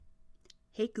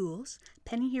Hey ghouls,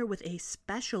 Penny here with a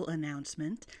special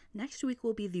announcement. Next week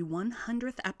will be the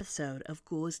 100th episode of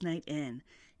Ghouls Night In.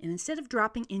 And instead of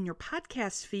dropping in your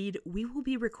podcast feed, we will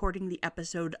be recording the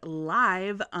episode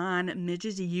live on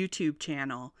Midge's YouTube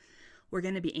channel. We're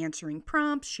going to be answering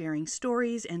prompts, sharing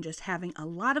stories, and just having a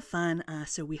lot of fun,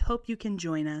 so we hope you can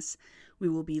join us. We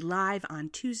will be live on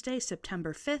Tuesday,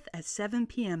 September 5th at 7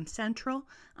 p.m. Central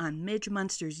on Midge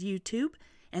Munster's YouTube,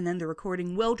 and then the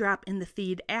recording will drop in the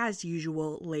feed as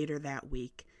usual later that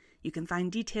week. You can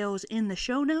find details in the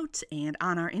show notes and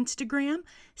on our Instagram.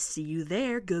 See you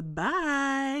there.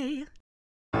 Goodbye.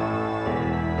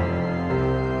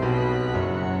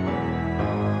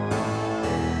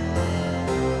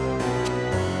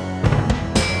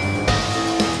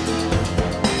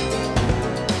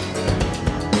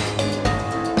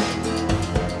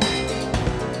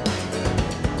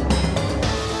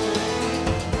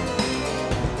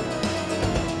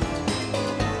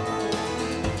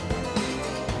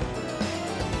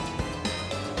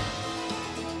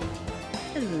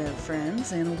 Hello,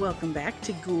 friends, and welcome back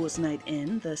to Ghouls Night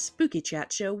In, the spooky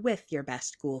chat show with your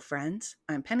best ghoul friends.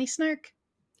 I'm Penny Snark.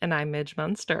 And I'm Midge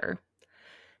Munster.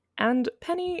 And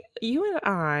Penny, you and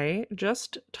I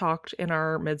just talked in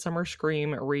our Midsummer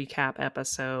Scream recap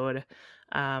episode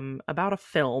about a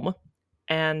film.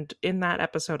 And in that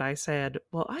episode, I said,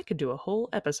 well, I could do a whole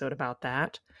episode about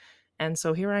that. And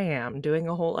so here I am doing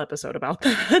a whole episode about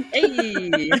that.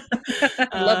 Hey!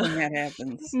 I love when that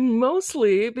happens.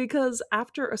 Mostly because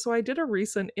so I did a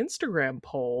recent Instagram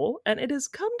poll, and it has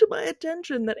come to my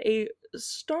attention that a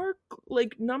stark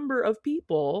number of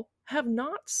people have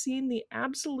not seen the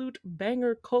absolute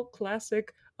banger cult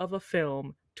classic of a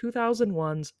film,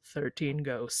 2001's 13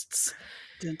 Ghosts.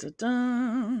 Dun, dun,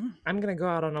 dun. I'm gonna go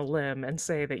out on a limb and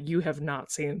say that you have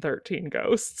not seen 13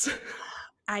 Ghosts.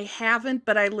 I haven't,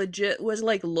 but I legit was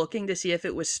looking to see if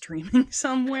it was streaming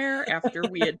somewhere after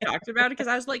we had talked about it, because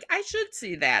I was like, I should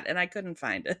see that, and I couldn't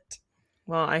find it.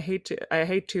 Well, I hate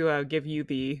to give you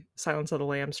the Silence of the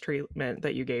Lambs treatment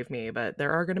that you gave me, but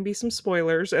there are going to be some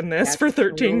spoilers in this for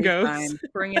 13 Ghosts. Fine.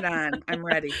 Bring it on. I'm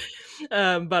ready.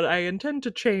 But I intend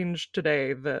to change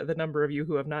today the number of you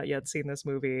who have not yet seen this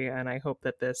movie, and I hope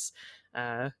that this,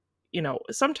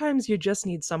 sometimes you just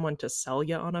need someone to sell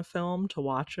you on a film to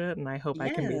watch it, and I hope I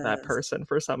can be that person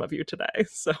for some of you today.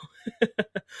 So,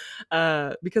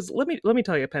 because let me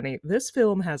tell you, Penny, this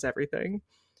film has everything.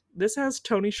 This has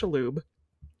Tony Shalhoub,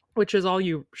 which is all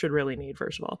you should really need,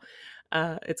 first of all.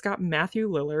 It's got Matthew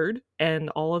Lillard and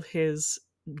all of his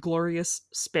glorious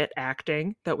spit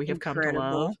acting that we have come to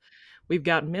love. We've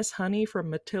got Miss Honey from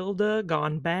Matilda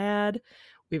gone bad.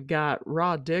 We've got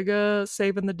Raw Digga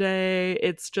saving the day.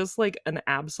 It's just like an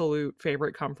absolute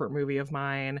favorite comfort movie of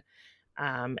mine.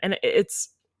 And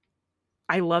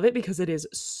I love it because it is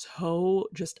so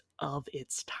just of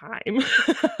its time.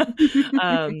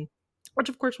 Which,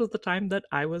 of course, was the time that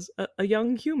I was a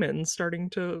young human starting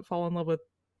to fall in love with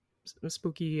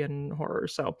spooky and horror.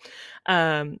 So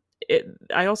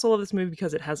I also love this movie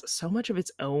because it has so much of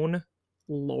its own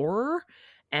lore,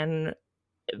 and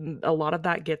a lot of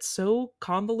that gets so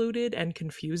convoluted and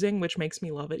confusing, which makes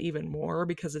me love it even more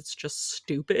because it's just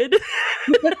stupid.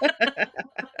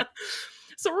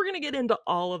 So we're going to get into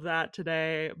all of that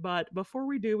today. But before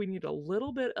we do, we need a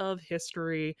little bit of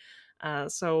history.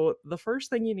 So the first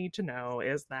thing you need to know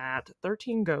is that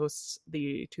 13 Ghosts,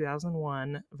 the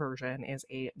 2001 version, is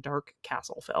a Dark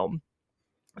Castle film.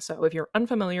 So if you're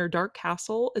unfamiliar, Dark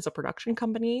Castle is a production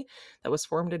company that was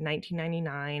formed in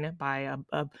 1999 by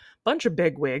a bunch of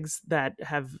bigwigs that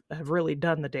have really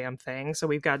done the damn thing. So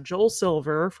we've got Joel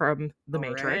Silver from The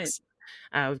Matrix.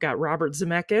 Right. We've got Robert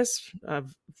Zemeckis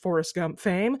of Forrest Gump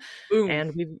fame. Boom.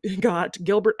 And we've got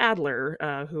Gilbert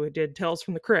Adler, who did Tales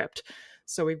from the Crypt.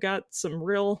 So we've got some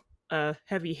real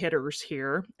heavy hitters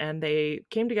here, and they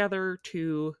came together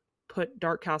to put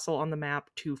Dark Castle on the map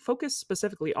to focus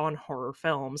specifically on horror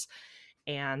films.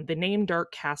 And the name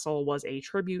Dark Castle was a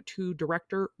tribute to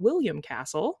director William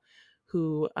Castle,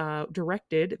 who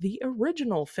directed the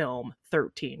original film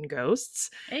 13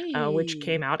 Ghosts, which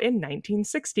came out in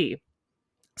 1960.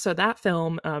 So that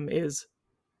film is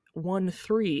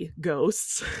 1-3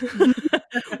 Ghosts,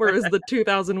 whereas the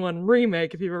 2001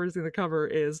 remake, if you've ever seen the cover,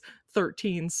 is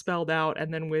 13 spelled out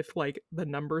and then with the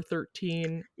number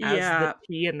 13 as the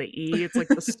T and the E. It's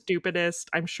the stupidest.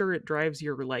 I'm sure it drives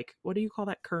your what do you call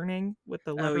that, kerning with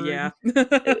the letter? Oh yeah.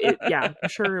 Yeah, I'm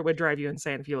sure it would drive you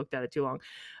insane if you looked at it too long.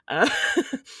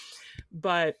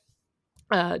 But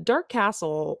Dark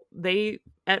Castle, they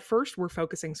at first were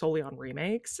focusing solely on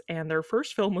remakes, and their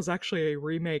first film was actually a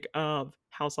remake of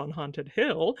House on Haunted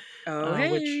Hill, Oh,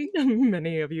 which hey.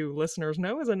 many of you listeners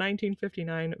know is a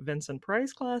 1959 Vincent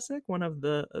Price classic, one of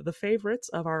the favorites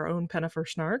of our own Pennifer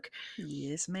Snark.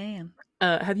 Yes, ma'am.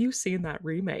 Have you seen that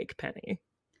remake, Penny?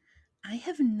 I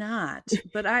have not,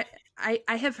 but I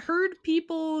have heard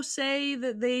people say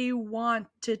that they want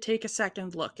to take a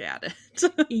second look at it.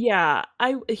 Yeah,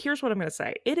 I here's what I'm going to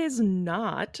say. It is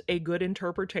not a good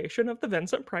interpretation of the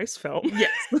Vincent Price film. Yes.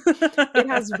 It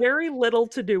has very little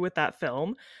to do with that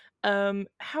film.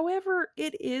 However,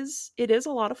 it is a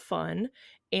lot of fun,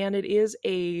 and it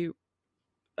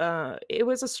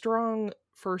was a strong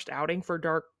first outing for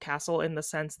Dark Castle in the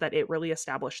sense that it really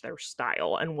established their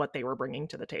style and what they were bringing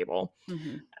to the table.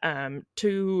 Mhm.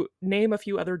 To name a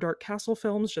few other Dark Castle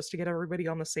films, just to get everybody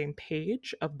on the same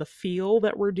page of the feel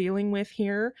that we're dealing with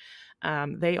here,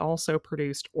 they also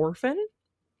produced Orphan,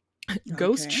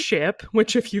 Ghost Okay. Ship,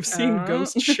 which if you've seen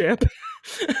Ghost Ship,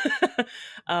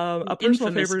 a personal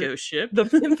Infamous favorite, ghost ship.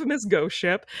 the infamous Ghost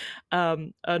Ship,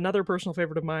 another personal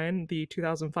favorite of mine, the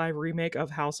 2005 remake of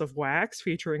House of Wax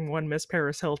featuring one Miss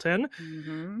Paris Hilton,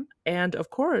 Mhm. and of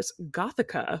course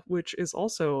Gothica, which is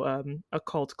also a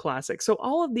cult classic. So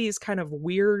all of these kind of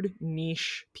weird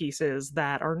niche pieces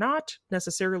that are not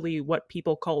necessarily what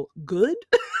people call good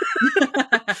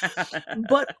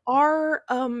but are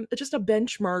just a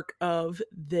benchmark of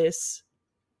this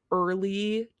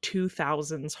early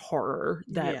 2000s horror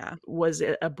that Yeah. was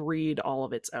a breed all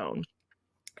of its own.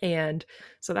 And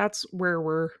so that's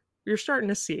where you're starting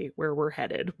to see where we're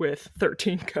headed with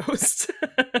 13 Ghosts.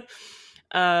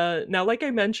 Now, like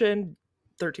I mentioned,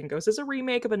 13 Ghosts is a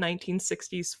remake of a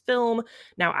 1960s film.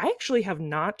 Now, I actually have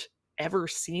not ever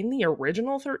seen the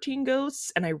original 13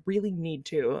 Ghosts, and I really need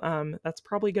to. That's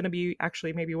probably going to be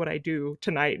actually maybe what I do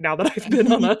tonight now that I've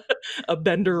been on a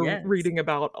bender Yes. reading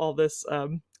about all this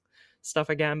stuff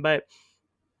again. But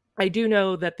I do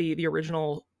know that the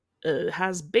original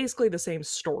has basically the same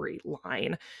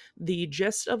storyline. The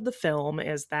gist of the film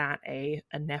is that a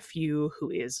nephew who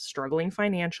is struggling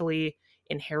financially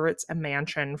inherits a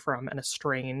mansion from an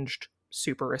estranged,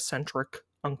 super eccentric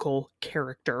uncle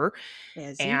character.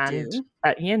 As you And do.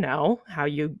 you know how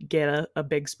you get a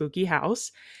big spooky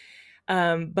house.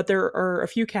 But there are a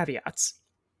few caveats.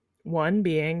 One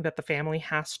being that the family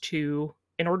has to,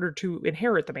 in order to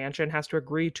inherit the mansion, has to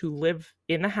agree to live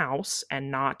in the house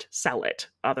and not sell it.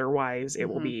 Otherwise, it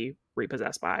will Mhm. be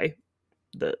repossessed by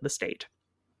the state.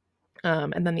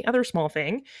 And then the other small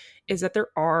thing is that there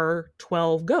are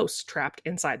 12 ghosts trapped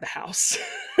inside the house.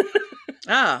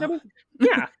 No Ah. big,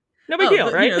 yeah, no big Oh, deal,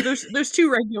 you right? know, there's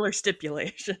two regular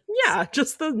stipulations. Yeah,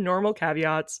 just the normal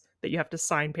caveats that you have to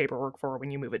sign paperwork for when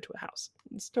you move into a house.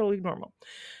 It's totally normal.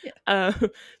 Yeah. Uh,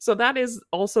 so that is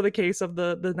also the case of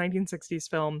the 1960s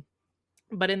film.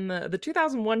 But in the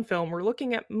 2001 film, we're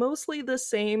looking at mostly the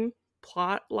same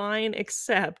plot line,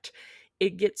 except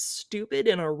it gets stupid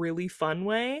in a really fun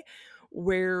way.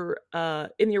 Where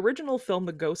in the original film,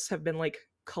 the ghosts have been like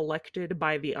collected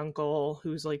by the uncle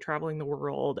who's like traveling the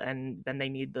world, and then they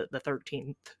need the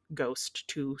 13th ghost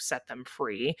to set them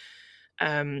free,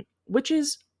 which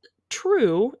is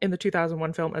true in the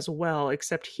 2001 film as well,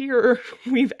 except here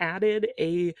we've added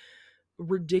a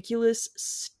ridiculous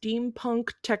steampunk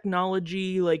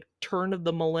technology, like turn of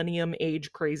the millennium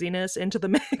age craziness into the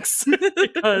mix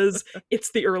because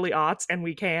it's the early aughts and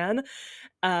we can.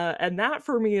 And that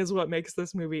for me is what makes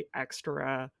this movie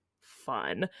extra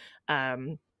fun.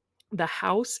 Um, the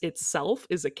house itself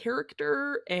is a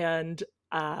character, and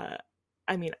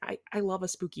I mean, I love a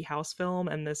spooky house film,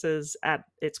 and this is at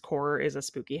its core is a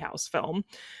spooky house film.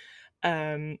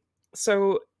 Um,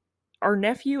 so our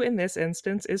nephew in this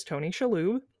instance is Tony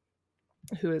Shalhoub,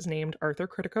 who is named Arthur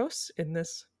Criticos in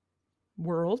this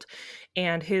world,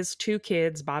 and his two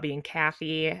kids, Bobby and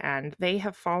Kathy, and they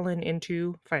have fallen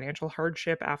into financial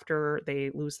hardship after they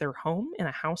lose their home in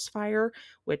a house fire,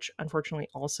 which unfortunately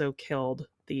also killed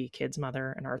the kid's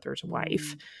mother and Arthur's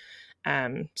wife.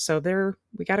 Mm, So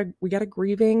we got a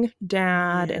grieving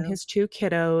dad and yeah. his two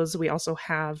kiddos. We also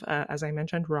have, as I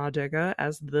mentioned, Rodiga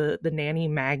as the nanny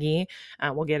Maggie.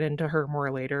 We'll get into her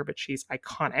more later, but she's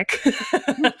iconic.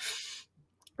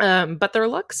 But their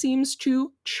luck seems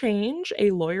to change.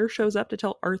 A lawyer shows up to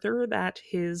tell Arthur that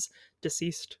his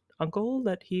deceased uncle,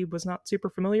 that he was not super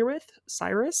familiar with,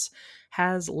 Cyrus,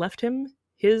 has left him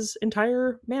his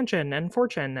entire mansion and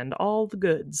fortune and all the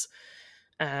goods.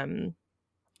 Um,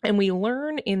 and we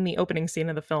learn in the opening scene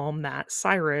of the film that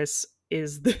Cyrus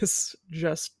is this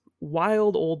just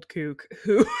wild old kook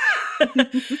who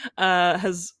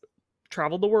has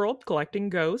traveled the world collecting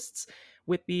ghosts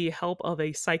with the help of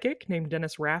a psychic named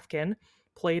Dennis Rafkin,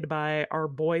 played by our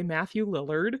boy Matthew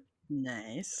Lillard.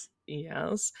 Nice.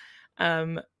 Yes.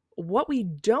 Um, what we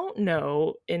don't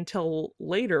know until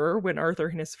later, when Arthur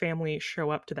and his family show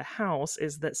up to the house,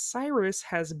 is that Cyrus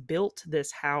has built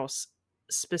this house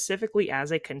specifically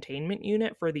as a containment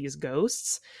unit for these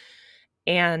ghosts.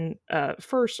 And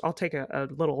first, I'll take a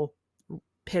little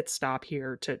pit stop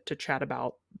here to chat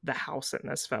about the house in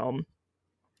this film.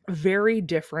 Very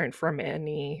different from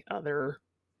any other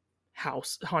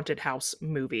haunted house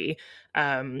movie.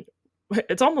 Um,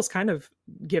 it's almost kind of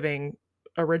giving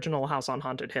original House on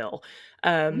Haunted Hill.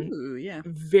 Um, Ooh, yeah.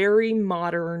 Very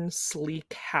modern,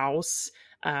 sleek house.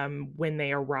 When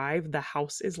they arrive, the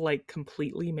house is like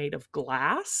completely made of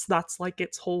glass. That's like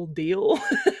its whole deal.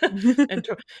 And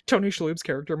Tony Shalhoub's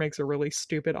character makes a really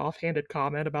stupid offhanded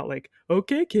comment about like,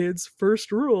 "Okay, kids,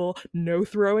 first rule: no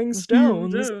throwing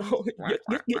stones." Oh, yuck,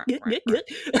 yuck, yuck, yuck, yuck,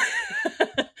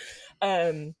 yuck.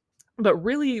 um, but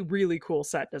really, really cool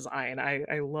set design.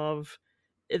 I love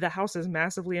the house is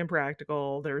massively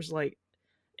impractical. There's like,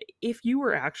 if you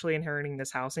were actually inheriting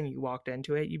this house and you walked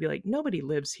into it, you'd be like, nobody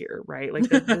lives here, right? Like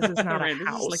this is not a Right, this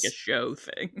is like a house. show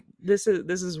thing. This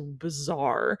is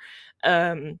bizarre.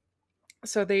 Um,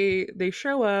 so they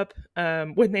show up.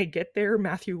 When they get there,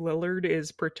 Matthew Lillard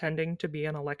is pretending to be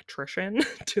an electrician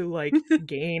to like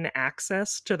gain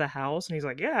access to the house, and he's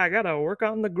like, "Yeah, I gotta work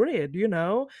on the grid, you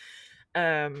know."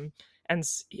 Um, and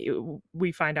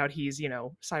we find out he's,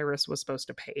 Cyrus was supposed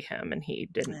to pay him and he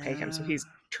didn't pay him, so Yeah. he's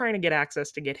trying to get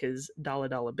access to get his dollar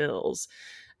bills.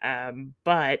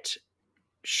 But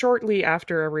shortly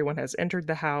after everyone has entered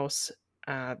the house,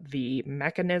 the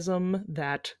mechanism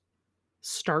that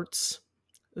starts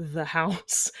the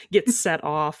house gets set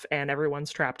off and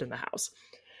everyone's trapped in the house.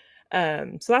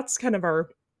 So that's kind of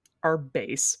our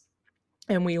base.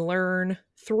 And we learn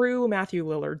through Matthew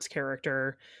Lillard's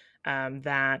character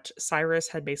that Cyrus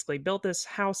had basically built this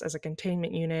house as a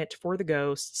containment unit for the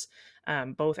ghosts,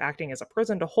 both acting as a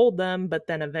prison to hold them, but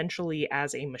then eventually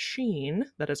as a machine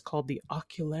that is called the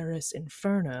Ocularis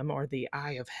Infernum, or the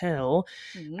Eye of Hell.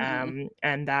 Mm.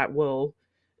 And that will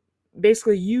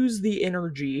basically use the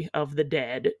energy of the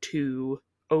dead to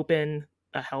open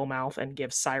a hellmouth and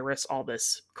give Cyrus all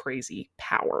this crazy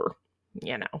power.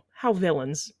 You know, how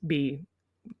villains be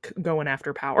going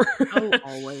after power. Oh,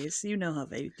 always. You know how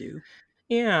they do.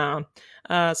 Yeah.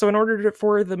 So in order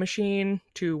for the machine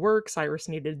to work, Cyrus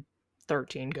needed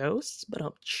 13 ghosts, but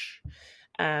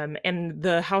and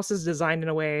the house is designed in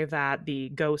a way that the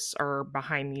ghosts are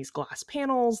behind these glass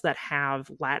panels that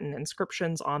have Latin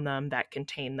inscriptions on them that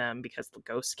contain them, because the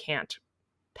ghosts can't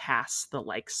pass the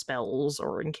like spells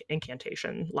or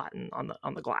incantation Latin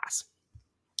on the glass.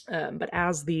 But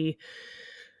as the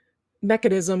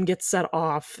mechanism gets set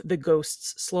off, the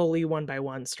ghosts slowly, one by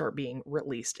one, start being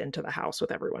released into the house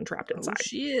with everyone trapped Oh, inside.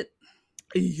 shit.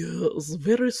 Yes,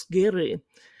 very scary.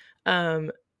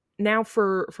 Now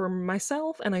for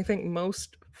myself, and I think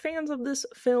most fans of this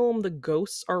film, the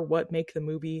ghosts are what make the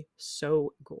movie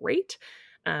so great.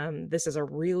 This is a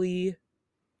really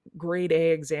grade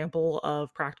A example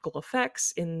of practical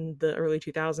effects in the early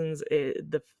 2000s.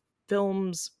 The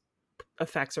film's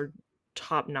effects are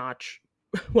top notch.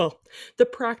 Well, the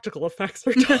practical effects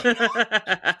are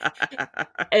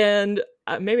and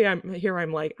maybe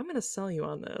I'm like, I'm gonna sell you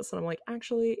on this, and I'm like,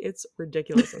 actually it's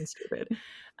ridiculous and stupid.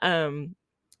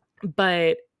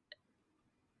 But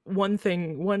one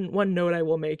note I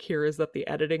will make here is that the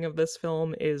editing of this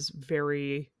film is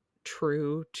very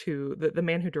true to the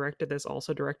man who directed this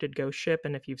also directed Ghost Ship,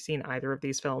 and if you've seen either of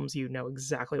these films, you know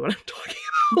exactly what I'm talking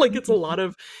about. Like, it's a lot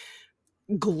of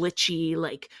glitchy,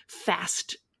 like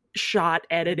fast shot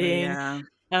editing. Yeah.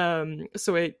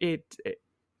 So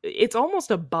it's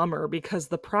almost a bummer, because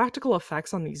the practical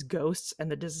effects on these ghosts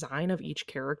and the design of each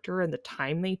character and the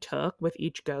time they took with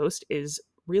each ghost is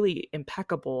really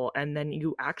impeccable, and then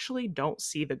you actually don't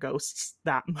see the ghosts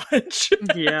that much.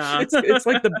 Yeah. It's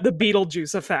like the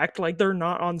Beetlejuice effect, like they're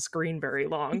not on screen very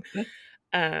long.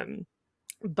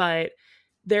 But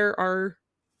there are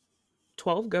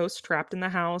 12 ghosts trapped in the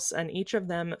house, and each of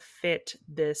them fit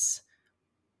this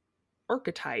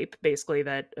archetype, basically,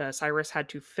 that Cyrus had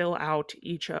to fill out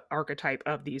each archetype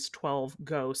of these 12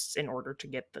 ghosts in order to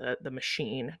get the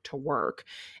machine to work.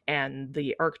 And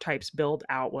the archetypes build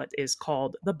out what is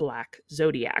called the Black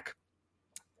Zodiac.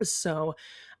 So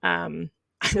I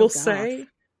will say,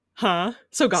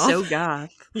 so goth. So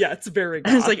goth. Yeah, it's very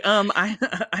goth. I was like,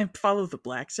 I follow the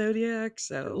Black Zodiac,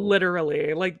 so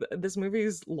literally, like, this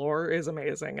movie's lore is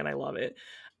amazing and I love it.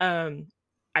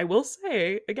 I will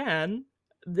say again,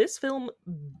 this film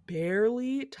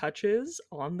barely touches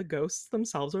on the ghosts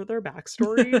themselves or their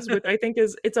backstories, which I think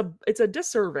is it's a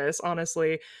disservice,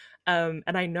 honestly. And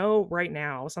I know right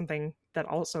now something that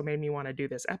also made me want to do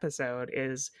this episode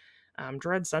is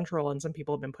Dread Central and some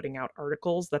people have been putting out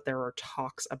articles that there are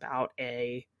talks about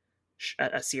a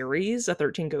series, a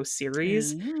 13 Ghost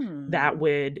series that Oh.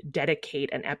 would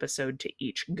dedicate an episode to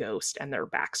each ghost and their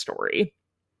backstory.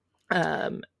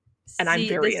 And I'm See,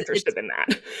 very this interested in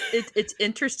that. it's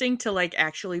interesting to like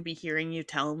actually be hearing you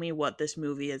tell me what this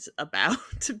movie is about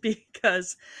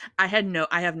because I have no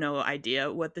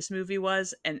idea what this movie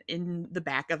was, and in the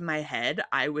back of my head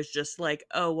I was just like,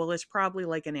 oh well, it's probably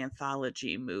like an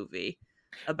anthology movie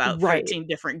about Right. 13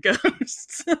 different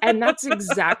ghosts. And that's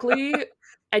exactly,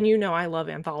 and you know I love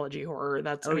anthology horror.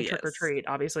 That's, I Oh mean, Trick or yes. Treat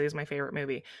obviously is my favorite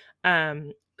movie.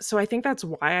 So I think that's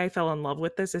why I fell in love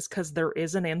with this, is because there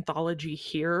is an anthology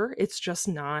here. It's just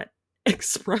not This is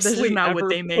expressly not what ever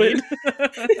they put. made.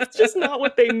 It's just not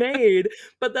what they made.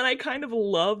 But then I kind of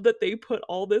love that they put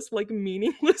all this like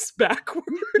meaningless backwork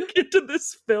into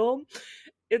this film.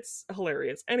 It's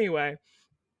hilarious. Anyway,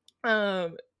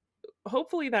 um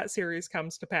hopefully that series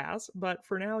comes to pass, but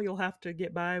for now you'll have to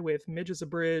get by with Midge's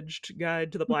abridged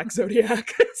guide to the Black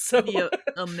Zodiac. So the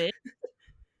amid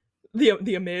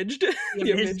the abridged the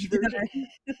the amid abridged version.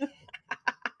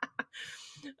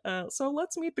 So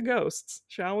let's meet the ghosts,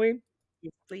 shall we?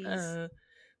 please. uh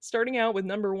Starting out with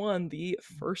number one, the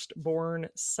firstborn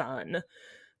son.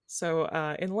 So,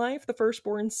 in life, the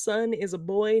firstborn son is a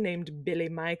boy named Billy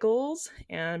Michaels,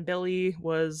 and Billy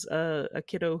was a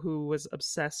kiddo who was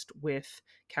obsessed with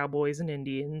cowboys and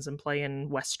Indians and playing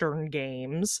Western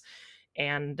games.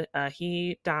 And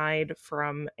he died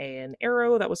from an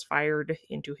arrow that was fired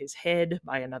into his head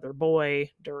by another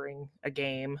boy during a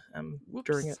game,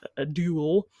 during Whoops. a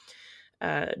duel.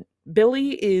 Uh,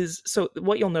 Billy is, so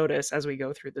what you'll notice as we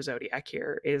go through the zodiac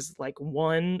here is like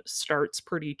one starts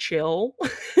pretty chill.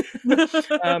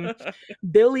 um,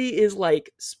 Billy is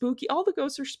like spooky. All the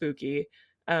ghosts are spooky.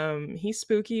 He's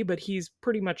spooky, but he's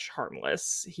pretty much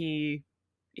harmless. He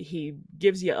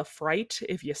gives you a fright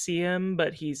if you see him,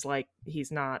 but he's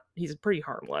not. He's pretty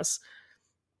harmless.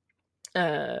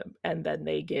 And then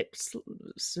they get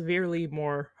severely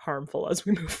more harmful as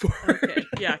we move forward. Okay,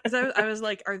 yeah, because I was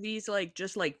like, are these like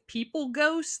just like people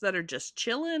ghosts that are just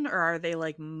chilling, or are they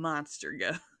like monster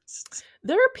ghosts?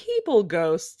 They're people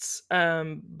ghosts,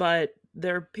 but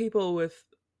they're people with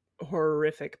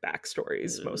horrific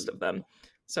backstories, most of them. Ooh.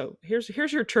 So here's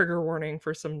your trigger warning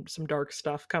for some dark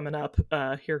stuff coming up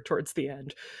here towards the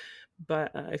end.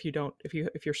 But if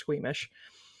you're squeamish.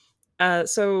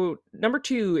 So number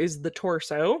two is the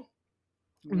torso.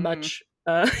 Mm. Much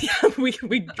yeah, we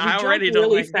I jump already don't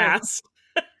really like this. fast.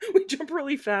 We jump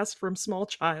really fast from small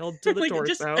child to the Like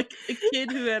just torso. a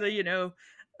kid who had a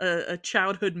a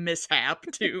childhood mishap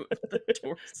to the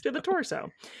To the torso.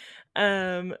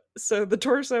 torso. So the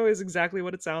torso is exactly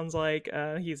what it sounds like.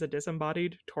 He's a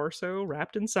disembodied torso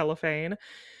wrapped in cellophane.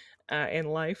 In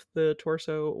life, the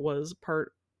torso was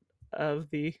part of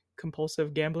the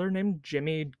compulsive gambler named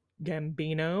Jimmy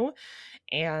Gambino.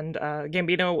 And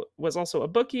Gambino was also a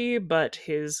bookie, but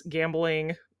his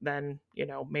gambling then,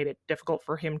 made it difficult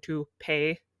for him to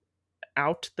pay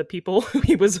out the people who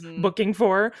he was Hmm. booking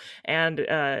for, and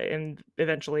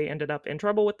eventually ended up in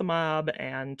trouble with the mob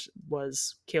and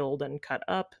was killed and cut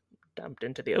up, dumped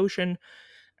into the ocean.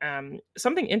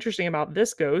 Something interesting about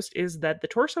this ghost is that the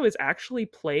torso is actually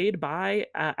played by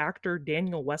actor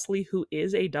Daniel Wesley, who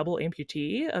is a double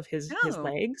amputee of his Oh.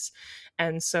 legs,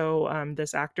 and so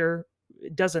this actor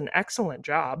does an excellent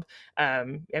job. I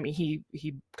mean, he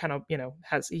kind of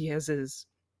has his,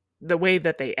 the way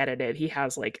that they edit it, he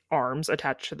has like arms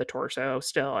attached to the torso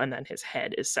still, and then his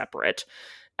head is separate.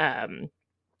 Um,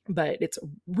 but it's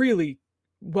really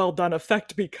well done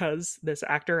effect because this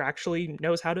actor actually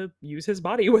knows how to use his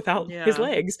body without his Yeah.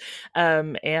 legs.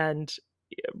 And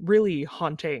really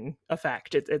haunting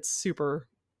effect. It's super,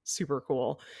 super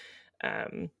cool.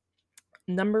 Um,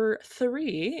 Number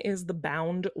three is the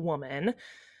Bound Woman.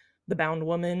 The Bound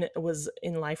Woman was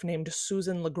in life named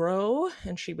Susan LeGros,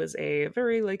 and she was a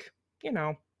very, like,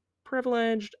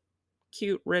 privileged,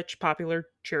 cute, rich, popular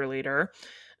cheerleader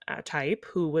type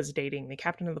who was dating the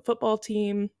captain of the football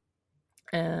team.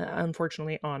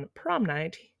 Unfortunately, on prom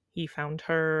night, he found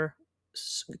her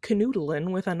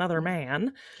canoodling with another Mm.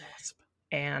 man Gasp.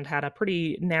 and had a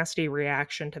pretty nasty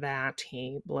reaction to that.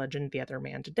 He bludgeoned the other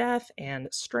man to death and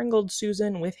strangled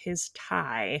Susan with his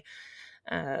tie.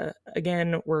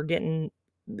 Again, we're getting,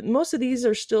 most of these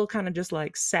are still kind of just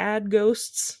like sad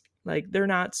ghosts. Like they're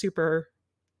not super.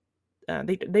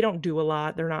 They don't do a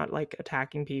lot. They're not like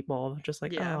attacking people. Just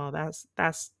like, Yeah. oh, that's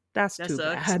That too sucks.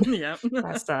 bad. Yeah.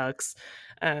 That sucks.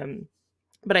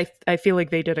 But I feel like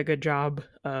they did a good job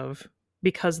of,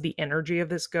 because the energy of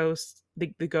this ghost, the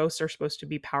ghosts are supposed to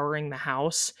be powering the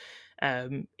house.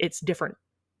 It's different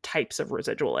types of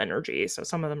residual energy. So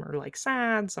some of them are like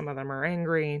sad, some of them are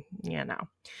angry.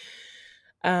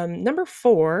 Number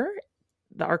 4,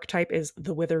 the archetype is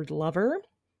the withered lover.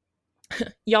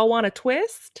 Y'all want a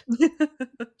twist?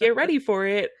 Get ready for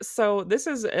it. So this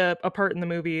is a part in the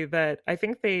movie that I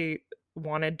think they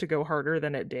wanted to go harder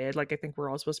than it did. Like I think we're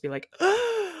all supposed to be like,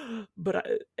 but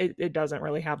it doesn't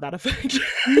really have that effect.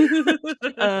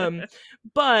 um,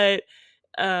 but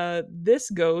this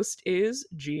ghost is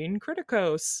Jean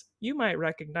Criticos. You might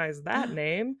recognize that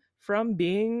name from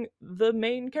being the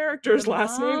main character's The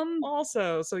last name mom?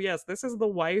 also. So yes, this is the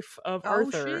wife of Oh,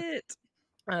 Arthur. shit.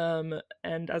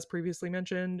 And as previously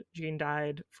mentioned, Jean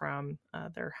died from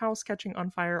their house catching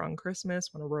on fire on Christmas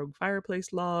when a rogue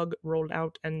fireplace log rolled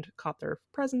out and caught their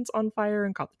presents on fire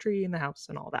and caught the tree and the house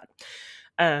and all that.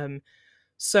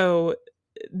 So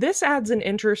this adds an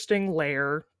interesting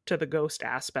layer to the ghost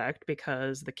aspect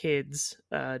because the kids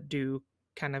do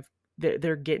kind of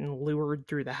they're getting lured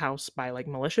through the house by like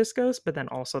malicious ghosts, but then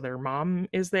also their mom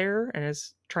is there and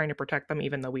is trying to protect them,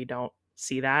 even though we don't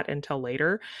see that until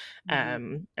later.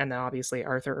 And then obviously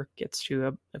Arthur gets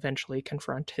to eventually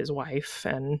confront his wife,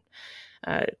 and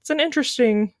it's an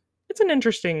interesting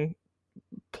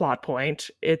plot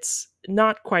point. It's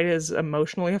not quite as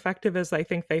emotionally effective as I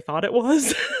think they thought it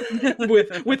was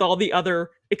with all the other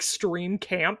extreme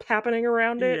camp happening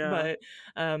around it. Yeah.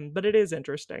 But it is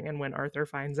interesting. And when Arthur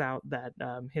finds out that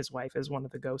his wife is one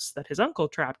of the ghosts that his uncle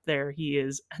trapped there, he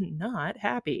is not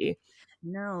happy.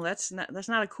 No, that's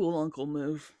not a cool uncle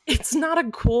move. It's not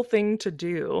a cool thing to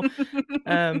do.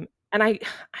 And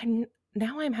I'm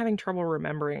now I'm having trouble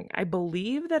remembering. I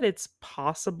believe that it's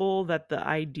possible that the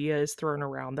idea is thrown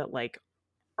around that like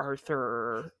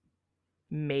Arthur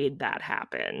made that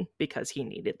happen because he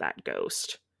needed that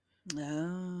ghost.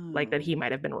 Like that Oh. he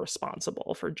might have been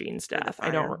responsible for Jean's For the death.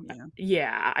 fire,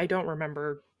 yeah. I don't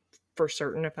remember for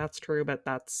certain if that's true, but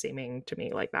that's seeming to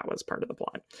me like that was part of the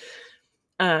plot.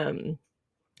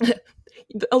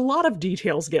 A lot of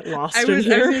details get lost I was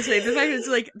here. gonna say the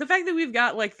fact that we've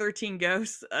got like 13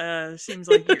 ghosts seems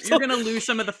like you're gonna lose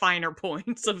some of the finer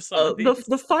points of some of these.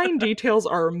 The fine details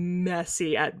are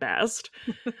messy at best.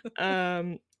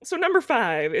 So number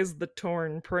 5 is the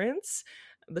Torn Prince.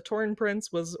 The Torn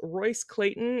Prince was Royce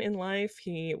Clayton in life.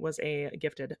 He was a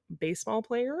gifted baseball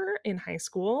player in high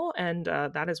school, and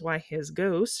that is why his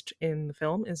ghost in the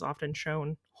film is often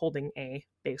shown holding a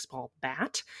baseball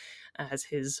bat as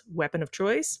his weapon of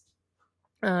choice.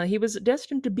 He was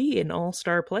destined to be an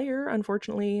all-star player.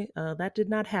 Unfortunately, that did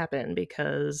not happen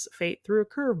because fate threw a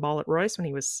curveball at Royce when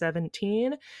he was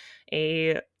 17.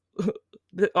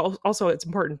 Also, it's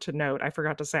important to note, I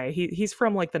forgot to say, he's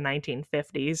from like the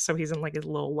 1950s, so he's in like his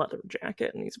little leather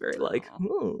jacket, and he's very like,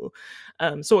 ooh.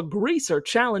 So a greaser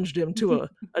challenged him to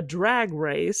a drag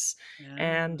race,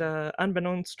 and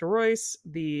unbeknownst to Royce,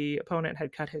 the opponent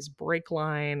had cut his brake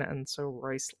line, and so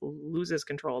Royce loses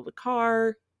control of the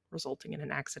car, resulting in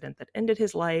an accident that ended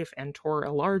his life and tore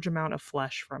a large amount of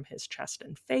flesh from his chest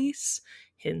and face,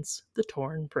 hence the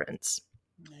Torn Prince.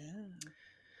 Yeah.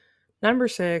 Number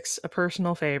 6, a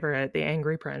personal favorite, the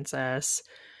Angry Princess.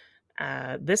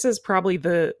 This is probably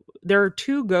there are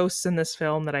 2 ghosts in this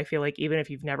film that I feel like even if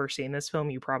you've never seen this film,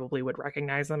 you probably would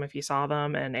recognize them if you saw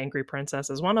them, and Angry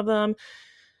Princess is one of them.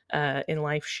 In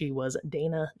life, she was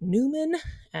Dana Newman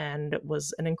and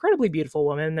was an incredibly beautiful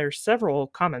woman. There's several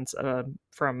comments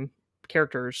from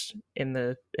characters in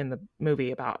the movie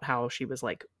about how she was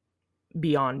like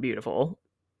beyond beautiful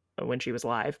when she was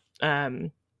alive.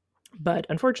 But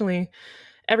unfortunately,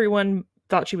 everyone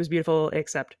thought she was beautiful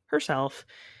except herself.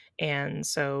 And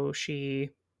so she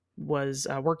was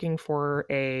working for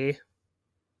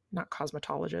not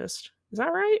cosmetologist. Is that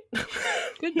right?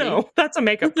 Could No, be. That's a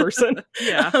makeup person.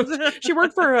 Yeah. She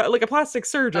worked for a plastic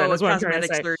surgeon, is what I'm trying to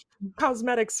say. surgeon.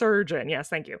 Cosmetic surgeon. Yes,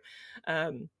 thank you.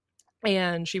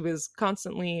 And she was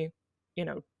constantly,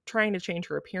 trying to change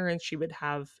her appearance. She would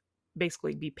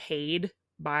basically be paid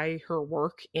by her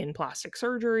work in plastic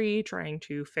surgery, trying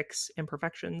to fix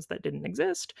imperfections that didn't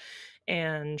exist.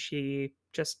 And she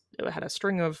just had a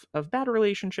string of bad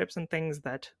relationships and things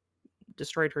that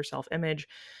destroyed her self-image.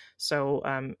 So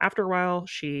after a while,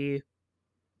 she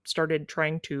started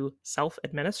trying to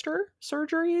self-administer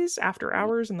surgeries after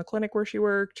hours in the clinic where she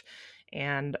worked,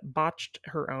 and botched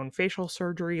her own facial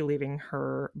surgery, leaving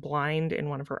her blind in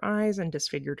one of her eyes and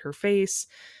disfigured her face.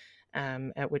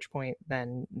 At which point,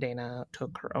 then Dana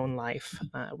took her own life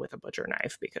with a butcher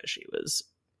knife because she was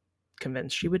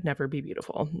convinced she would never be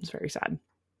beautiful. It's very sad.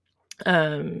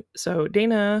 So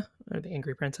Dana, or the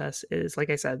Angry Princess, is, like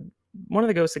I said, one of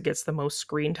the ghosts that gets the most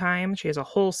screen time. She has a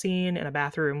whole scene in a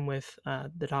bathroom with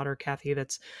the daughter Kathy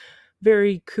that's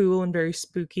very cool and very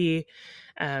spooky.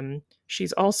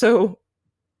 She's also,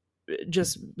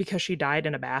 just because she died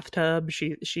in a bathtub,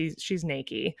 she's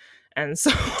naked, and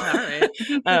so All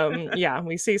right. yeah,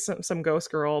 we see some ghost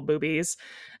girl boobies,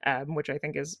 which I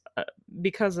think is,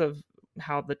 because of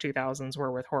how the 2000s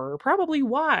were with horror, probably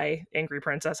why Angry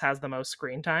Princess has the most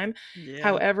screen time. Yeah.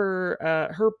 However,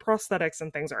 her prosthetics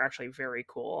and things are actually very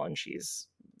cool, and she's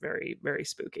very very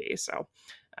spooky. So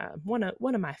one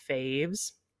of my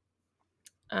faves.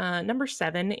 Number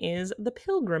 7 is The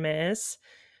Pilgrimess.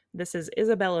 This is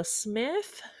Isabella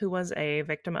Smith, who was a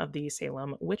victim of the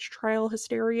Salem witch trial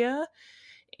hysteria.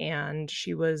 And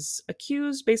she was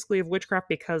accused basically of witchcraft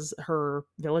because her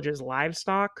village's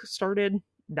livestock started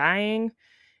dying.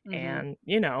 Mm-hmm.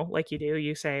 And, like you do,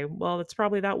 you say, well, it's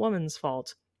probably that woman's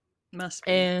fault. Must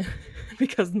be. And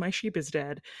because my sheep is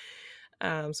dead.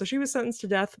 So she was sentenced to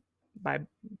death by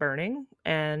burning,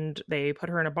 and they put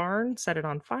her in a barn, set it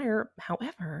on fire.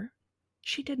 However,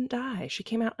 she didn't die. She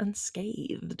came out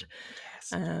unscathed.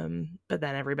 Yes. But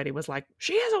then everybody was like,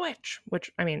 she is a witch,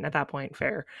 which, I mean, at that point,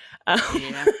 fair. Um,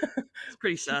 Yeah. It's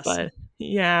pretty sus. but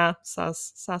yeah,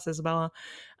 sus Isabella.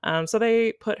 So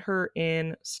they put her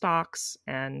in stocks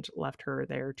and left her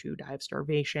there to die of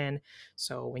starvation.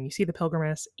 So when you see the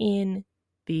pilgrimess in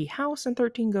the house in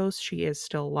 13 Ghosts, she is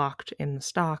still locked in the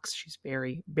stocks. She's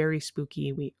very, very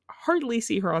spooky. We hardly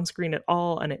see her on screen at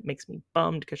all, and it makes me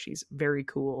bummed because she's very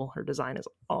cool. Her design is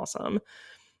awesome.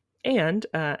 And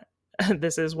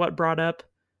this is what brought up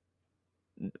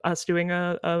us doing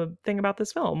a thing about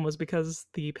this film, was because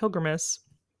the pilgrimess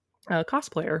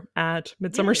cosplayer at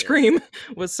Midsummer Yes. Scream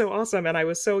was so awesome, and I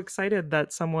was so excited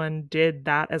that someone did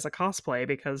that as a cosplay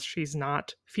because she's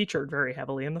not featured very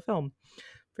heavily in the film.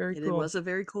 Very It cool. was a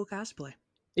very cool cosplay.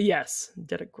 Yes,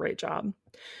 did a great job.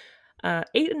 8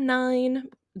 and 9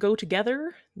 go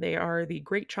together. They are the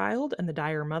Great Child and the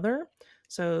Dire Mother.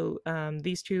 So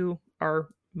these two are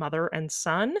mother and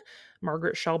son.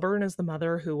 Margaret Shelburne is the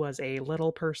mother, who was a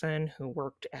little person who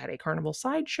worked at a carnival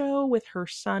sideshow with her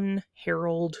son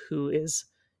Harold, who is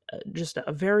just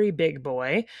a very big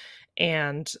boy.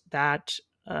 And that,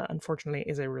 unfortunately,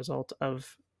 is a result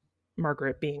of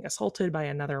Margaret being assaulted by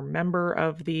another member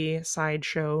of the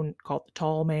sideshow called the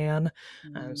Tall Man.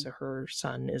 Mm. So her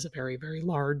son is a very, very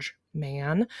large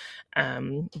man,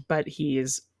 but he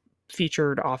is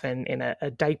featured often in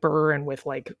a diaper and with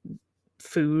like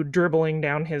food dribbling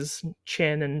down his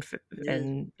chin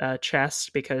and Yeah.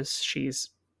 chest, because she's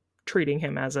treating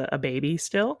him as a baby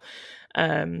still.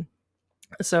 Um,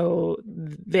 so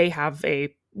they have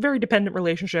a very dependent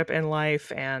relationship in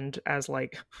life, and as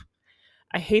like,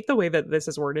 I hate the way that this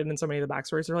is worded in so many of the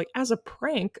backstories. They're like, as a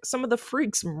prank, some of the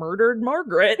freaks murdered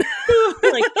Margaret.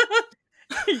 Like,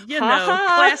 ha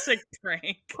ha, Classic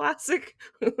prank. classic.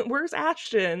 Where's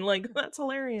Ashton? Like, that's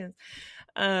hilarious.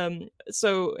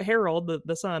 So Harold,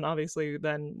 the son, obviously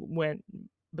then went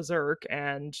berserk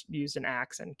and used an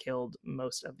axe and killed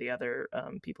most of the other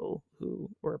people who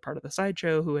were a part of the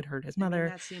sideshow who had hurt his I mean, mother.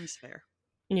 that seems fair.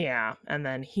 Yeah, and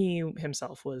then he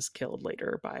himself was killed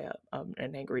later by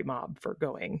an angry mob for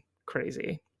going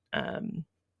crazy. Um,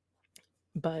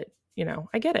 but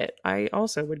I get it. I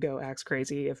also would go axe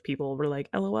crazy if people were like,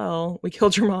 "LOL, we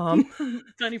killed your mom,"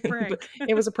 Funny but prank.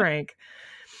 it was a prank.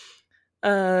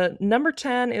 Number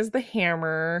 10 is the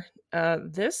hammer.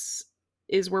 This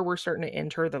is where we're starting to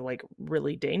enter the like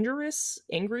really dangerous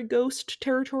angry ghost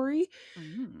territory.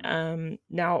 Mm.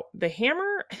 Now the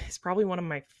hammer is probably one of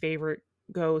my favorite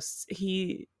ghosts.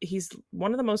 He's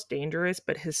one of the most dangerous,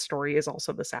 but his story is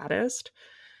also the saddest.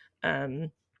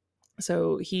 Um,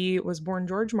 so he was born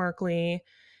George Markley,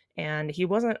 and he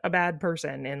wasn't a bad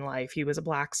person in life. He was a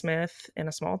blacksmith in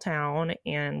a small town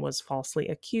and was falsely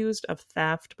accused of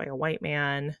theft by a white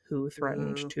man who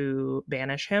threatened Ooh. to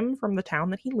banish him from the town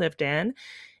that he lived in.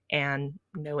 And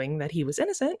knowing that he was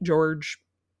innocent, George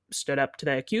stood up to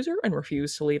the accuser and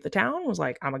refused to leave the town. Was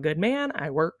like, I'm a good man. I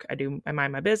work. I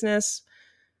mind my business.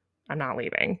 I'm not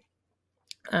leaving.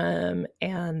 And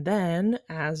then,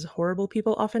 as horrible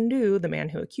people often do, the man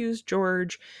who accused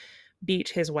George beat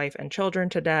his wife and children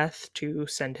to death to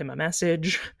send him a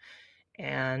message.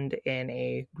 And in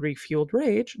a grief fueled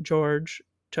rage, George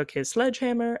took his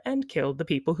sledgehammer and killed the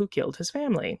people who killed his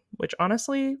family, which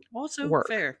honestly Also work.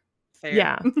 fair. Fair.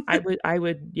 Yeah, I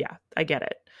would, yeah, I get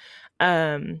it.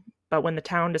 But when the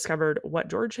town discovered what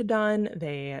George had done,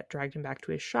 they dragged him back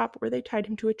to his shop, where they tied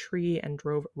him to a tree and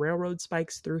drove railroad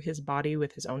spikes through his body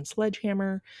with his own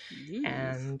sledgehammer Ew.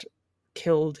 and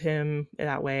killed him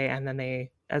that way. And then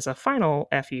they, as a final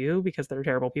FU, because they're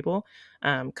terrible people,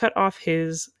 cut off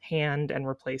his hand and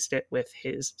replaced it with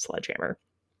his sledgehammer.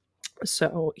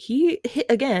 So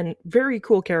again, very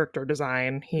cool character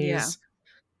design. Yeah. He's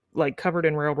like covered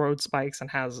in railroad spikes and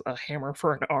has a hammer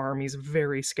for an arm. He's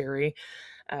very scary,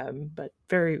 but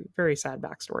very, very sad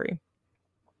backstory.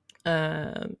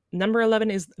 Number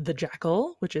 11 is the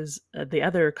Jackal, which is the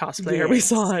other cosplayer we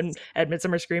saw Yes. at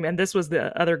Midsummer Scream. And this was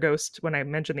the other ghost when I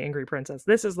mentioned the Angry Princess.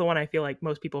 This is the one I feel like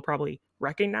most people probably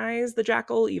recognize the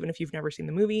Jackal, even if you've never seen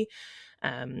the movie.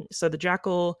 So the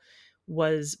Jackal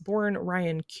was born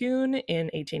Ryan Kuhn in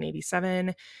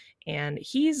 1887, and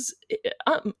he's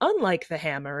unlike the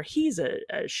Hammer, he's a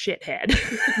shithead.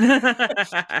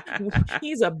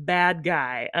 He's a bad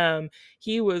guy.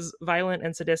 He was violent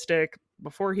and sadistic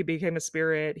before he became a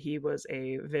spirit. He was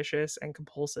a vicious and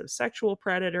compulsive sexual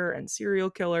predator and serial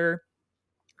killer.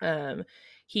 um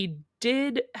he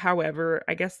did, however,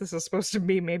 I guess this is supposed to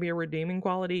be maybe a redeeming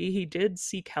quality, he did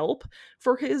seek help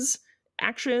for his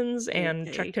actions and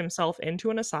checked Okay. himself into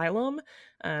an asylum,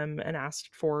 and asked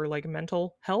for like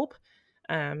mental help.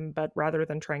 But rather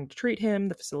than trying to treat him,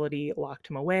 the facility locked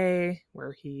him away,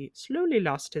 where he slowly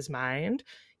lost his mind.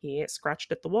 He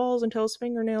scratched at the walls until his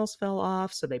fingernails fell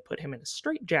off, so they put him in a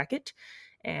straitjacket.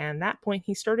 And that point,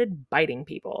 he started biting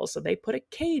people. So they put a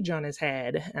cage on his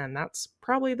head, and that's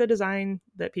probably the design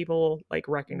that people like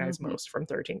recognize Mhm. most from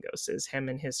 13 Ghosts, is him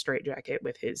in his straitjacket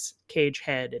with his cage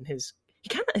head and his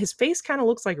face kind of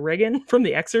looks like Reagan from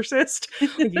The Exorcist.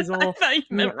 Like he's I all, thought you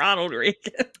you know, meant Ronald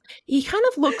Reagan. he kind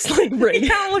of looks like He Reagan.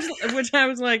 kind of looks, which I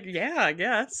was like, yeah, I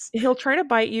guess. He'll try to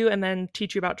bite you and then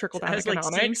teach you about trickle down Sounds like seems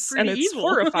economics, pretty and it's evil.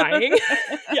 horrifying.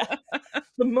 Yeah,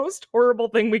 the most horrible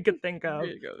thing we could think There of.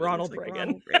 you go. It looks Ronald like Reagan.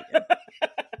 Ronald Reagan.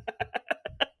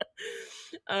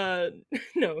 uh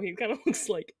no, he kind of looks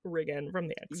like Reagan from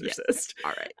The Yeah. Exorcist.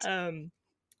 All right.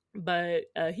 But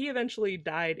he eventually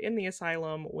died in the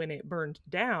asylum when it burned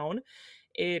down.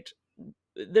 It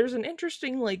There's an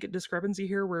interesting like discrepancy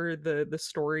here where the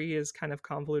story is kind of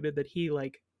convoluted, that he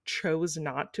like chose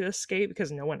not to escape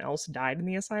because no one else died in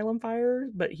the asylum fire,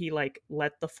 but he like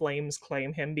let the flames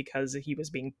claim him because he was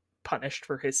being punished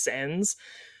for his sins.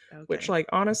 Which, Okay. like,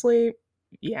 honestly,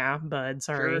 yeah, bud,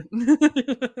 Sure.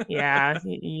 sorry. Yeah,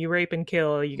 you rape and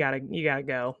kill, you gotta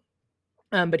go.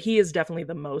 But he is definitely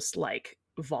the most like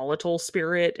volatile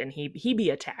spirit, and he be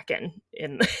attacking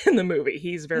in in the movie.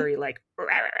 He's very like rah,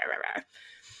 rah, rah,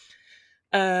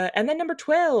 rah. And then number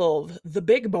 12, the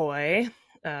big boy.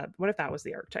 What if that was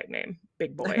the archetype name?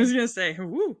 Big I boy. was gonna say,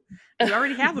 woo, we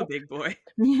already have a big boy.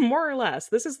 More or less.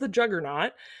 This is the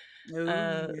Juggernaut. Oh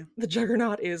yeah. The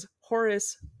Juggernaut is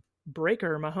Horace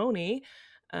Breaker Mahoney.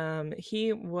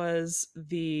 He was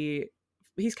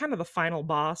he's kind of the final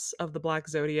boss of the Black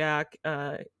Zodiac,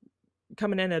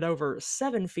 coming in at over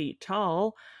 7 feet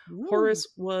tall. Woo. Horace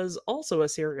was also a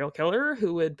serial killer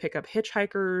who would pick up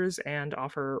hitchhikers and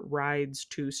offer rides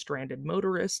to stranded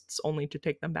motorists, only to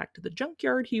take them back to the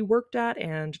junkyard he worked at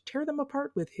and tear them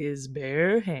apart with his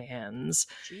bare hands.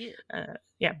 Shit.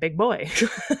 Yeah, big boy.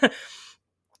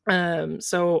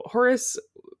 So Horace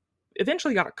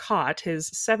eventually got caught. His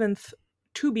seventh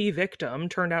to be victim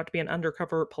turned out to be an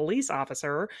undercover police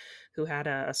officer who had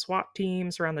a SWAT team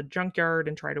surround the junkyard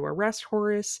and try to arrest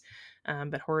Horace.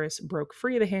 But Horace broke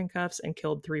free of the handcuffs and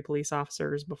killed 3 police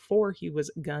officers before he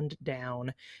was gunned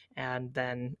down. And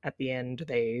then at the end,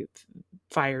 they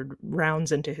fired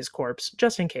rounds into his corpse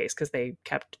just in case, because they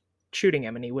kept shooting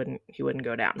him and he wouldn't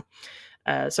go down.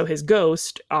 So his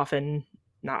ghost often,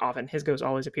 not often, his ghost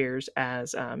always appears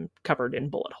as covered in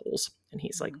bullet holes, and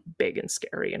he's like big and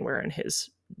scary and wearing his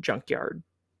junkyard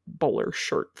bowler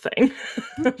shirt thing.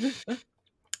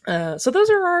 So those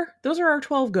are our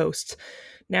 12 ghosts.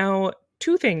 Now,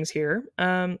 2 things here.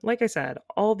 Like I said,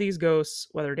 all these ghosts,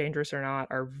 whether dangerous or not,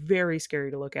 are very scary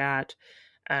to look at.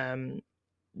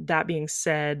 That being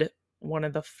said, one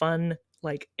of the fun,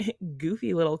 like,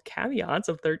 goofy little caveats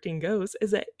of 13 Ghosts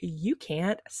is that you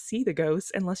can't see the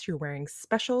ghosts unless you're wearing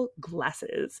special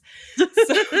glasses.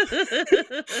 So,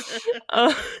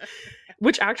 uh,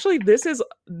 which actually, this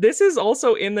is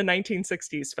also in the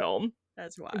 1960s film.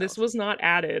 That's This wild. was not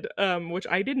added, which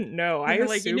I didn't know. I They're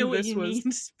like, you know assumed what this you was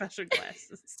need? Special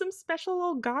glasses. some special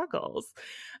little goggles.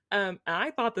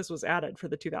 I thought this was added for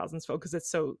the 2000s film because it's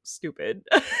so stupid.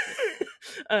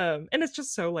 And it's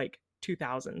just so like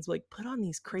 2000s. Like, put on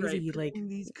these crazy, Right. like,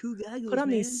 These cool goggles, put on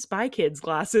man. these Spy Kids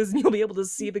glasses and you'll be able to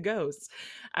see the ghosts.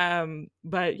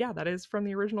 But yeah, that is from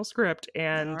the original script.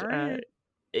 And All right.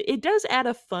 it does add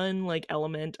a fun like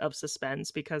element of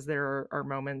suspense, because there are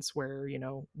moments where,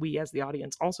 we as the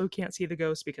audience also can't see the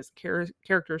ghosts because the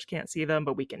characters can't see them,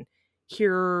 but we can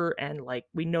hear, and like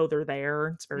we know they're there.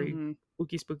 It's very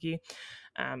spooky.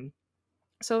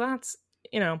 So that's,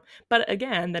 but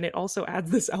again, then it also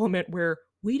adds this element where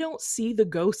we don't see the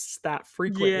ghosts that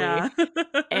frequently. Yeah.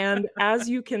 And as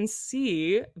you can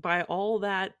see by all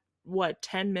that, what,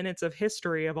 10 minutes of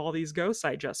history of all these ghosts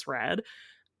I just read,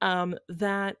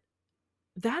 that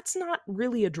that's not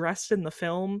really addressed in the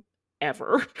film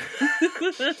ever.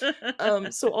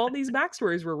 So all these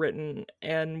backstories were written,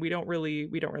 and we don't really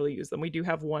use them. We do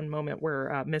have one moment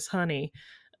where Miss Honey,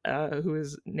 who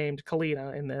is named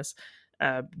Kalina in this,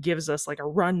 gives us like a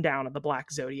rundown of the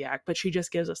Black Zodiac, but she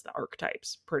just gives us the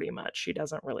archetypes pretty much. She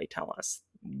doesn't really tell us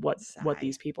what Sigh.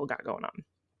 these people got going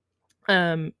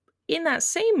on. In that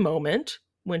same moment,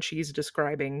 when she's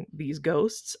describing these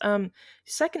ghosts,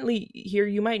 secondly, here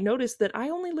you might notice that I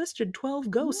only listed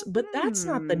 12 ghosts, but that's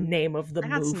not the Mm, name of the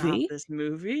that's not movie. this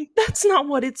movie. That's not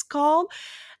what it's called.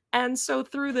 And so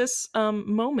through this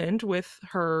moment with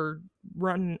her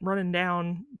running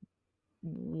down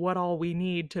what all we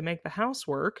need to make the house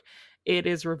work, it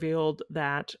is revealed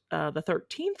that the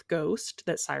 13th ghost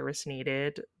that Cyrus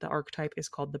needed, the archetype is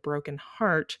called the Broken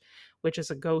Heart, which is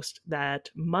a ghost that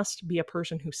must be a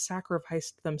person who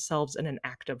sacrificed themselves in an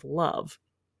act of love.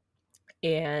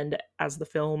 And as the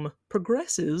film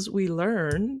progresses, we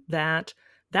learn that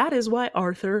that is why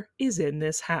Arthur is in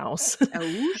this house.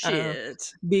 Oh uh,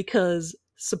 shit. because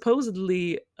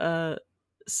supposedly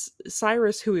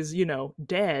Cyrus, who is,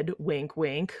 dead, wink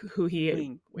wink, who he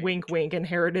Wink, wink wink. wink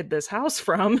inherited this house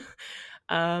from,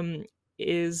 um,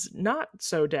 is not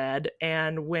so dead.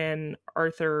 And when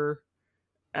Arthur,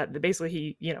 basically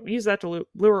he, uses that to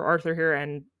lure Arthur here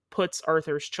and puts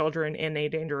Arthur's children in a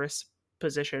dangerous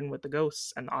position with the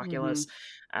ghosts and the Hmm. Oculus,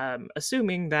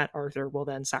 assuming that Arthur will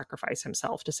then sacrifice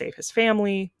himself to save his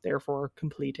family, therefore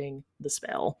completing the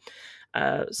spell.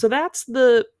 So that's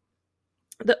the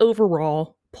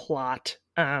overall plot.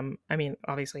 I mean,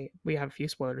 obviously, we have a few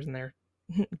spoilers in there.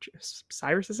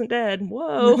 Cyrus isn't dead.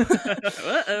 Whoa.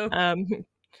 Uh-oh. um,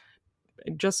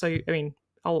 just so I mean,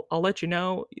 I'll let you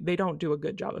know they don't do a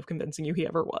good job of convincing you he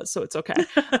ever was, so it's okay.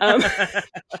 Um,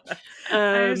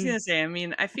 I was um, gonna say, I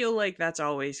mean, I feel like that's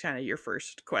always kind of your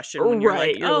first question when you're like,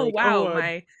 right, you're "Oh like, oh, wow, a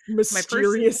my person,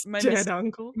 mysterious dead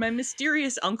uncle. my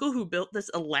mysterious uncle who built this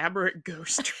elaborate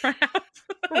ghost trap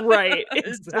Right,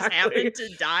 just exactly. happened to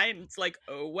die," and it's like,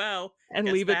 "Oh well, And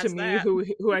guess leave it to that's me, that."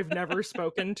 who I've never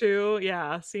spoken to.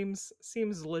 Yeah, seems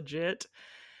legit.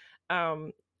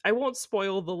 Um, I won't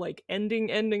spoil the like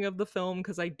ending of the film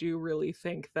because I do really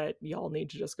think that y'all need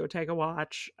to just go take a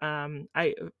watch.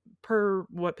 I Per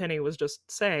what Penny was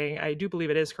just saying, I do believe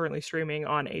it is currently streaming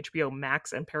on HBO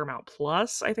Max and Paramount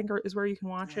Plus. I think is where you can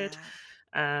watch it.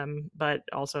 Ah, But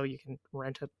also you can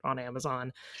rent it on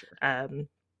Amazon. sure. Um,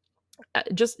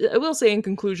 just I will say in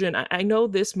conclusion, I know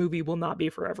this movie will not be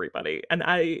for everybody, and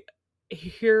I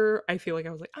feel like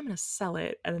I was like, I'm gonna sell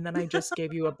it, and then I just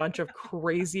gave you a bunch of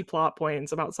crazy plot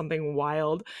points about something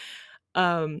wild.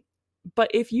 Um, but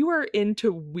if you are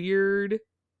into weird,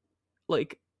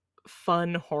 like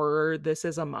fun horror, this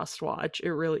is a must watch.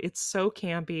 It's so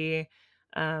campy.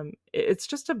 It's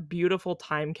just a beautiful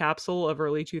time capsule of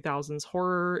early 2000s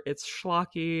horror. It's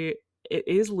schlocky. It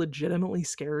is legitimately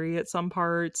scary at some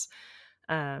parts.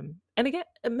 And again,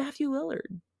 Matthew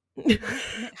Lillard.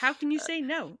 How can you say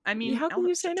no? I mean, How can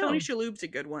you say Tony no? Shalhoub's a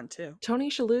good one too. Tony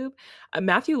Shalhoub,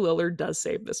 Matthew Lillard does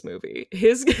save this movie.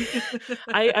 His,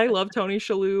 I love Tony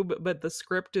Shalhoub, but the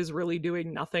script is really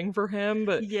doing nothing for him.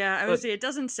 Yeah, I would But say it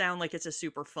doesn't sound like it's a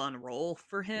super fun role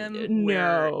for him.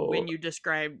 Where no, when you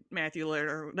describe Matthew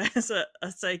Lillard as a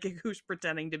psychic who's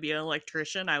pretending to be an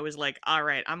electrician, I was like, all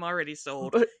right, I'm already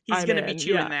sold. but He's I'm gonna be in.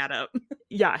 chewing Yeah, that up.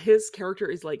 yeah. His character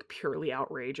is like purely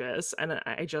outrageous, and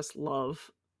I just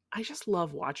love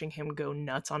watching him go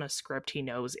nuts on a script he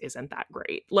knows isn't that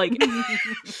great. Like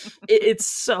it's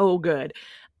so good.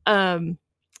 Um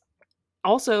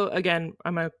Also, again,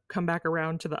 I'm gonna come back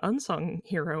around to the unsung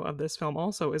hero of this film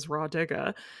also is Raw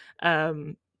Digga.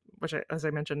 Which as I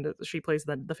mentioned, she plays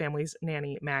the family's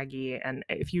nanny Maggie. And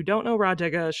if you don't know Raw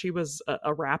Digga, she was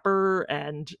a rapper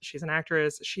and she's an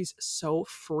actress. She's so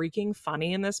freaking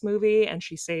funny in this movie, and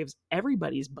she saves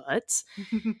everybody's butts.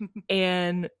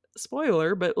 And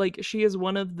spoiler, but like she is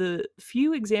one of the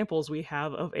few examples we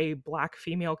have of a black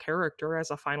female character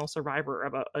as a final survivor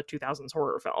of a 2000s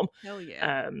horror film. Hell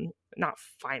yeah. Not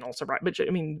final survivor, but I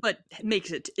mean, But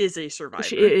makes it is a she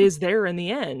survivor. is there in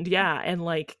the end, yeah, and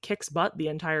like kicks butt the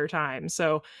entire time.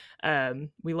 So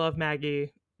we love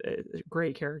Maggie,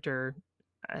 great character.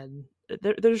 And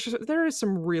there is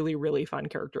some really fun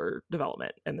character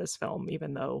development in this film,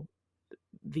 even though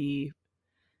the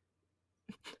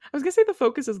I was gonna say the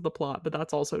focus is the plot, but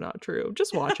that's also not true.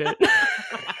 Just watch it.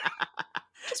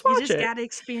 Just You watch just it. gotta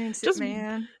experience it, Just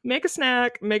man. make a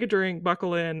snack, make a drink,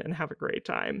 buckle in, and have a great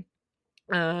time.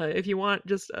 If you want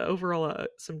just overall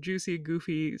some juicy,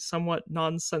 goofy, somewhat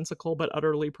nonsensical but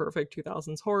utterly perfect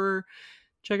 2000s horror,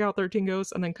 check out 13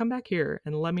 Ghosts and then come back here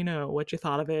and let me know what you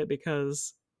thought of it,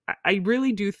 because I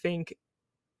really do think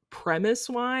premise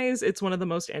wise it's one of the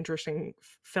most interesting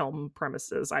film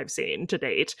premises I've seen to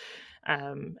date.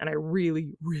 And I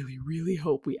really, really, really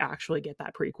hope we actually get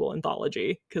that prequel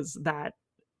anthology, because that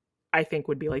I think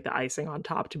would be like the icing on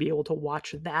top, to be able to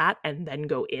watch that and then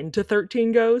go into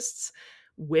 13 Ghosts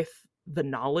with the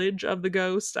knowledge of the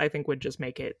ghost. I think would just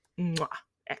make it mwah,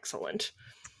 excellent.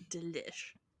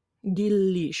 Delish.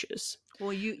 Delicious.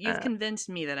 Well, you've convinced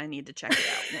me that I need to check it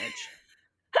out, Midge.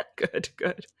 Good,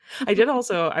 good. I did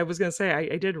also, I was going to say,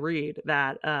 I did read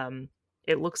that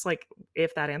it looks like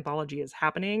if that anthology is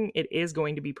happening, it is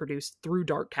going to be produced through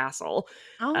Dark Castle,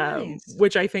 Oh, nice.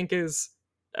 which I think is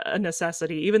a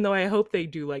necessity, even though I hope they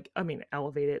do, like, I mean,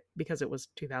 elevate it, because it was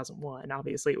 2001.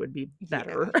 Obviously, it would be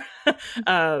better.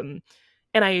 Yeah.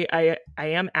 And I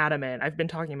am adamant. I've been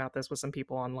talking about this with some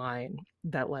people online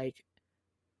that, like,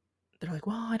 they're like,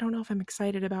 well, I don't know if I'm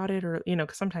excited about it, or, you know,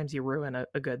 because sometimes you ruin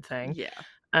a good thing. Yeah.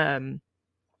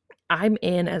 I'm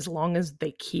in as long as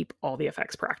they keep all the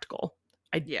effects practical.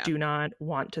 I Yeah. do not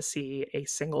want to see a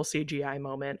single CGI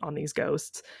moment on these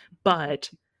ghosts, but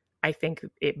I think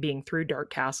it being through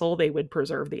Dark Castle, they would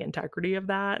preserve the integrity of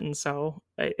that, and so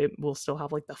it will still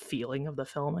have like the feeling of the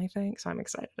film, I think. So I'm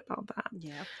excited about that.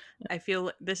 Yeah. I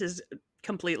feel this is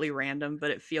completely random,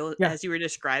 but it feels, Yeah. as you were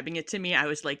describing it to me, I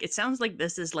was like, it sounds like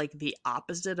this is like the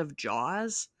opposite of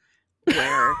Jaws,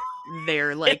 where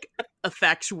their like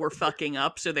effects were fucking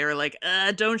up, so they were like,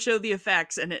 don't show the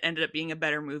effects, and it ended up being a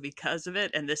better movie because of it.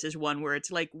 And this is one where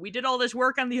it's like, we did all this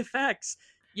work on the effects,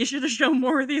 you should have shown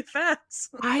more of the effects.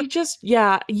 I just,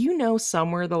 yeah, you know,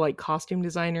 somewhere the like costume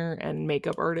designer and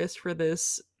makeup artist for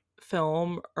this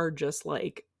film are just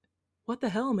like, what the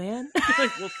hell, man?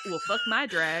 Like, well, fuck my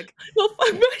drag. Well,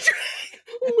 fuck my drag.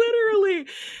 Literally.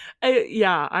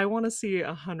 Yeah, I want to see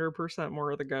 100%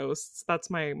 more of the ghosts. That's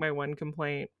my one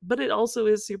complaint. But it also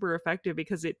is super effective,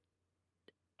 because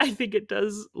I think it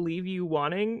does leave you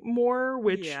wanting more,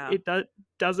 which Yeah. it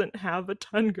doesn't have a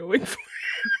ton going for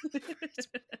it.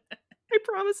 I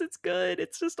promise it's good.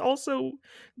 It's just also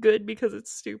good because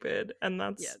it's stupid, and Yeah.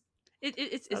 that's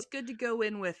It's good to go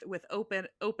in with open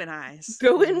eyes.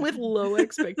 go in with low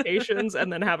expectations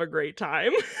and then have a great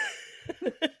time.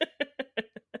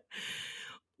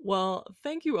 Well,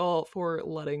 thank you all for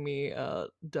letting me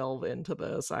delve into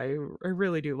this. I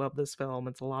really do love this film.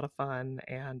 It's a lot of fun,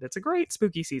 and it's a great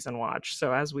spooky season watch.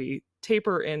 So as we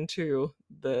taper into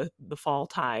the fall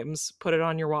times, put it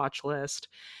on your watch list.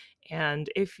 And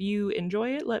if you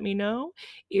enjoy it, let me know.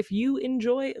 If you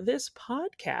enjoy this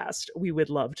podcast, we would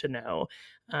love to know.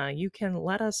 You can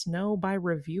let us know by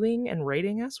reviewing and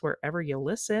rating us wherever you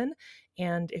listen.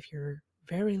 And if you're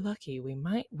very lucky, we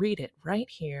might read it right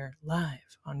here live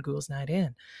on Ghouls Night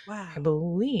In. Wow. I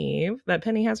believe that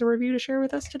Penny has a review to share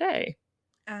with us today.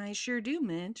 I sure do,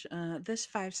 Mitch. This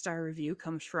 5-star review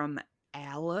comes from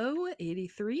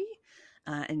Allo83,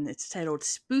 and it's titled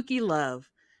Spooky Love.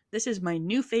 This is my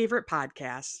new favorite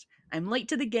podcast. I'm late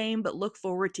to the game, but look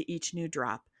forward to each new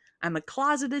drop. I'm a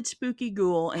closeted spooky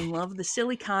ghoul and love the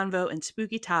silly convo and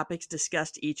spooky topics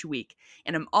discussed each week.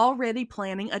 And I'm already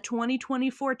planning a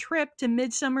 2024 trip to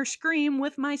Midsummer Scream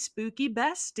with my spooky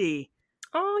bestie.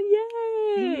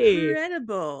 Oh, yay!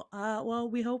 Incredible. Well,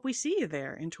 we hope we see you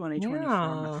there in 2024,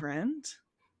 my Yeah. friend.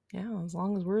 Yeah, as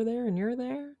long as we're there and you're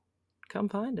there, come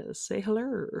find us. Say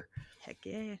hello. Heck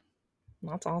yeah.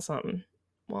 That's awesome.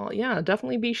 Well, yeah,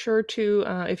 definitely be sure to,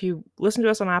 if you listen to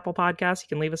us on Apple Podcasts, you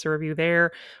can leave us a review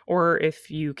there. Or if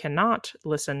you cannot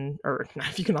listen, or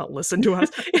if you cannot listen to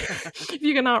us, if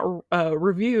you cannot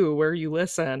review where you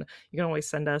listen, you can always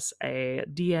send us a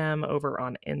DM over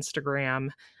on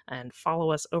Instagram and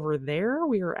follow us over there.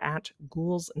 We are at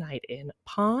Ghouls Night In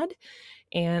Pod.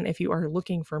 And if you are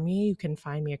looking for me, you can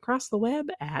find me across the web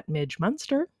at Midge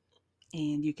Munster.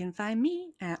 And you can find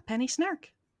me at Penny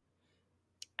Snark.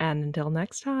 And until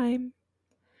next time,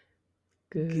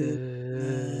 Good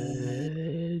good.